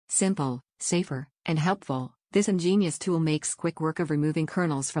Simple, safer, and helpful, this ingenious tool makes quick work of removing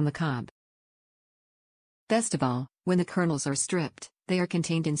kernels from the cob. Best of all, when the kernels are stripped, they are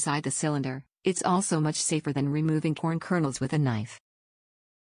contained inside the cylinder. It's also much safer than removing corn kernels with a knife.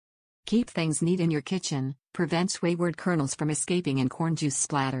 Keep things neat in your kitchen, prevents wayward kernels from escaping and corn juice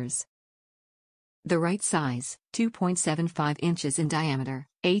splatters. The right size, 2.75 inches in diameter,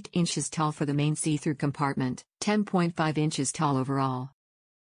 8 inches tall for the main see-through compartment, 10.5 inches tall overall.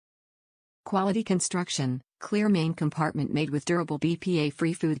 Quality construction, clear main compartment made with durable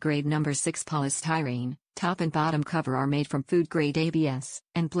BPA-free food-grade No. 6 polystyrene, top and bottom cover are made from food-grade ABS,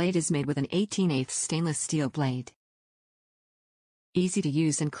 and blade is made with an 18/8 stainless steel blade. Easy to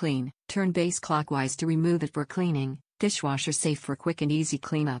use and clean, turn base clockwise to remove it for cleaning, dishwasher safe for quick and easy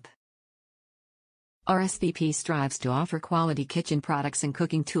cleanup. RSVP strives to offer quality kitchen products and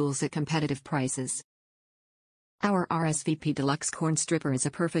cooking tools at competitive prices. Our RSVP Deluxe corn stripper is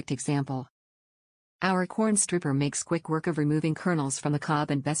a perfect example. Our corn stripper makes quick work of removing kernels from the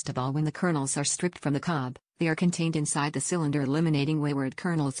cob, and best of all, when the kernels are stripped from the cob, they are contained inside the cylinder, eliminating wayward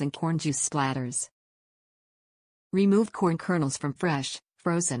kernels and corn juice splatters. Remove corn kernels from fresh,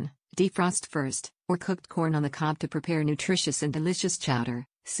 frozen, defrost first, or cooked corn on the cob to prepare nutritious and delicious chowder,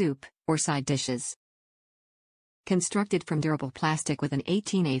 soup, or side dishes. Constructed from durable plastic with an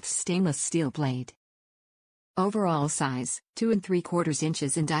 18/8 stainless steel blade. Overall size, 2 3/4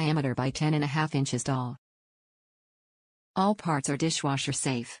 inches in diameter by 10.5 inches tall. All parts are dishwasher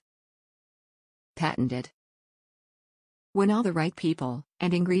safe. Patented. When all the right people,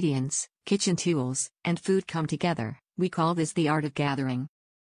 and ingredients, kitchen tools, and food come together, we call this the art of gathering.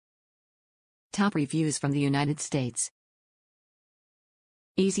 Top reviews from the United States.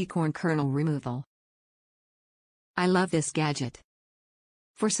 Easy corn kernel removal. I love this gadget.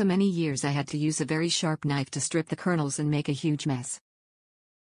 For so many years I had to use a very sharp knife to strip the kernels and make a huge mess.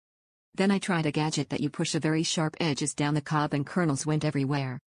 Then I tried a gadget that you push a very sharp edges down the cob and kernels went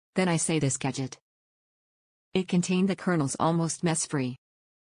everywhere. Then I say this gadget. It contained the kernels almost mess-free.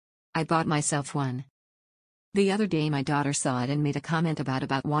 I bought myself one. The other day my daughter saw it and made a comment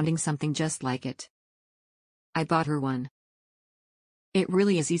about wanting something just like it. I bought her one. It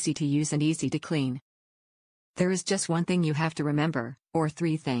really is easy to use and easy to clean. There is just one thing you have to remember, or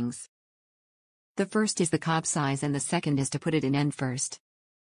 3 things. The first is the cob size and the second is to put it in end first.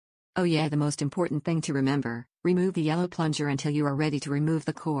 Oh yeah, the most important thing to remember, remove the yellow plunger until you are ready to remove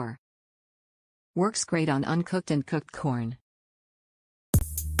the core. Works great on uncooked and cooked corn.